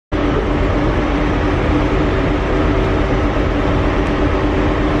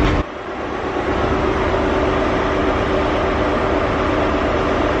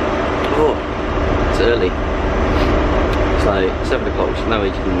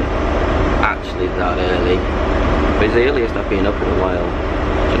actually that early, but it's the earliest I've been up in a while.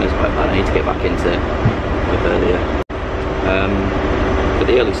 I know it's quite bad, I need to get back into up earlier. But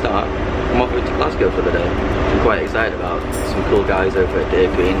the early start, I'm off to Glasgow for the day. I'm quite excited about some cool guys over at Day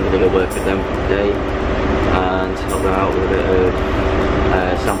Green. I'm going to go work with them for the day and help them out with a bit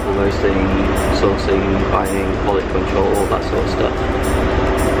of sample roasting, sourcing, buying, quality control, all that sort of stuff.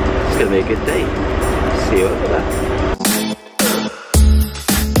 It's going to be a good day. See you over there.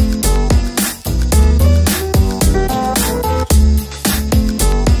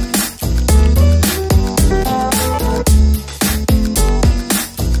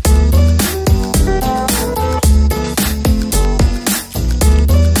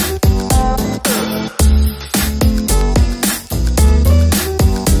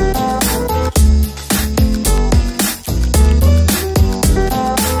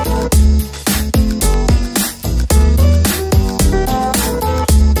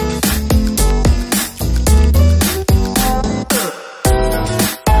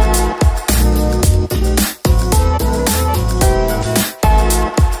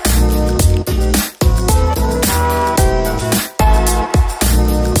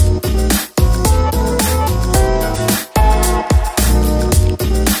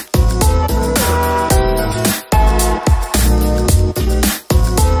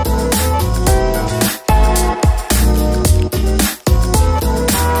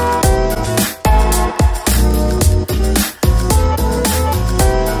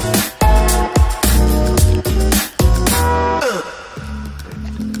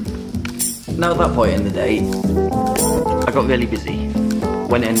 Now at that point in the day, I got really busy.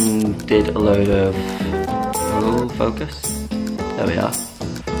 Went and did a load of, focus, there we are.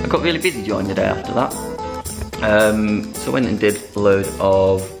 I got really busy during the day after that. So I went and did a load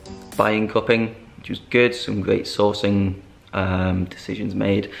of buying cupping, which was good, some great sourcing decisions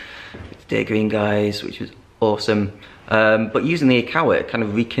made with the Day Green guys, which was awesome. But using the Ikawa, it kind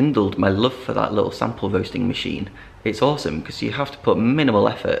of rekindled my love for that little sample roasting machine. It's awesome because you have to put minimal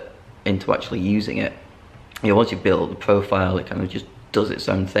effort into actually using it. You know, once you build the profile, it kind of just does its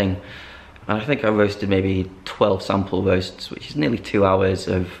own thing. And I think I roasted maybe 12 sample roasts, which is nearly 2 hours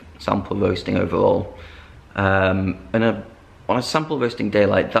of sample roasting overall. And on a sample roasting day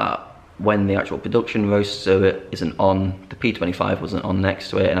like that, when the actual production roaster isn't on, the P25 wasn't on next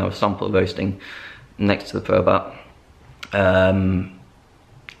to it, and I was sample roasting next to the Probat,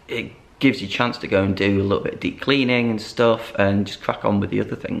 it gives you a chance to go and do a little bit of deep cleaning and stuff and just crack on with the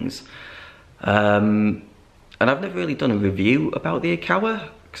other things. And I've never really done a review about the Ikawa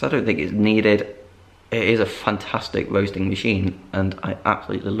because I don't think it's needed. It is a fantastic roasting machine and I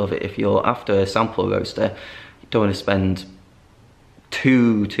absolutely love it. If you're after a sample roaster, you don't want to spend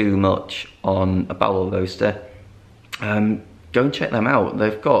too much on a barrel roaster, go and check them out.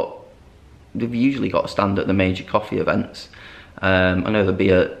 They've usually got a stand at the major coffee events. I know there'll be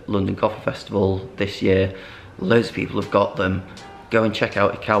a London Coffee Festival this year. Loads of people have got them. Go and check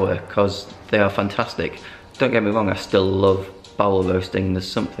out Ikawa because they are fantastic. Don't get me wrong, I still love barrel roasting. There's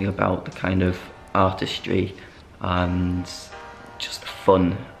something about the kind of artistry and just the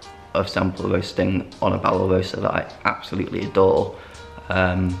fun of sample roasting on a barrel roaster that I absolutely adore.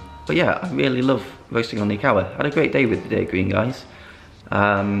 But yeah, I really love roasting on the Ikawa. Had a great day with the Day Green guys.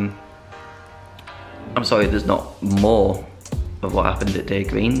 I'm sorry there's not more of what happened at Day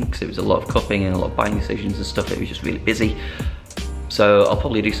Green because it was a lot of cupping and a lot of buying decisions and stuff. It was just really busy. So I'll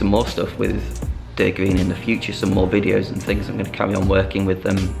probably do some more stuff with Day Green in the future, some more videos and things. I'm going to carry on working with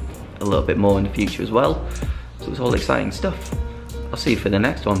them a little bit more in the future as well. So it's all exciting stuff. I'll see you for the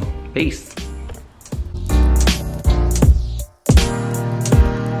next one. Peace.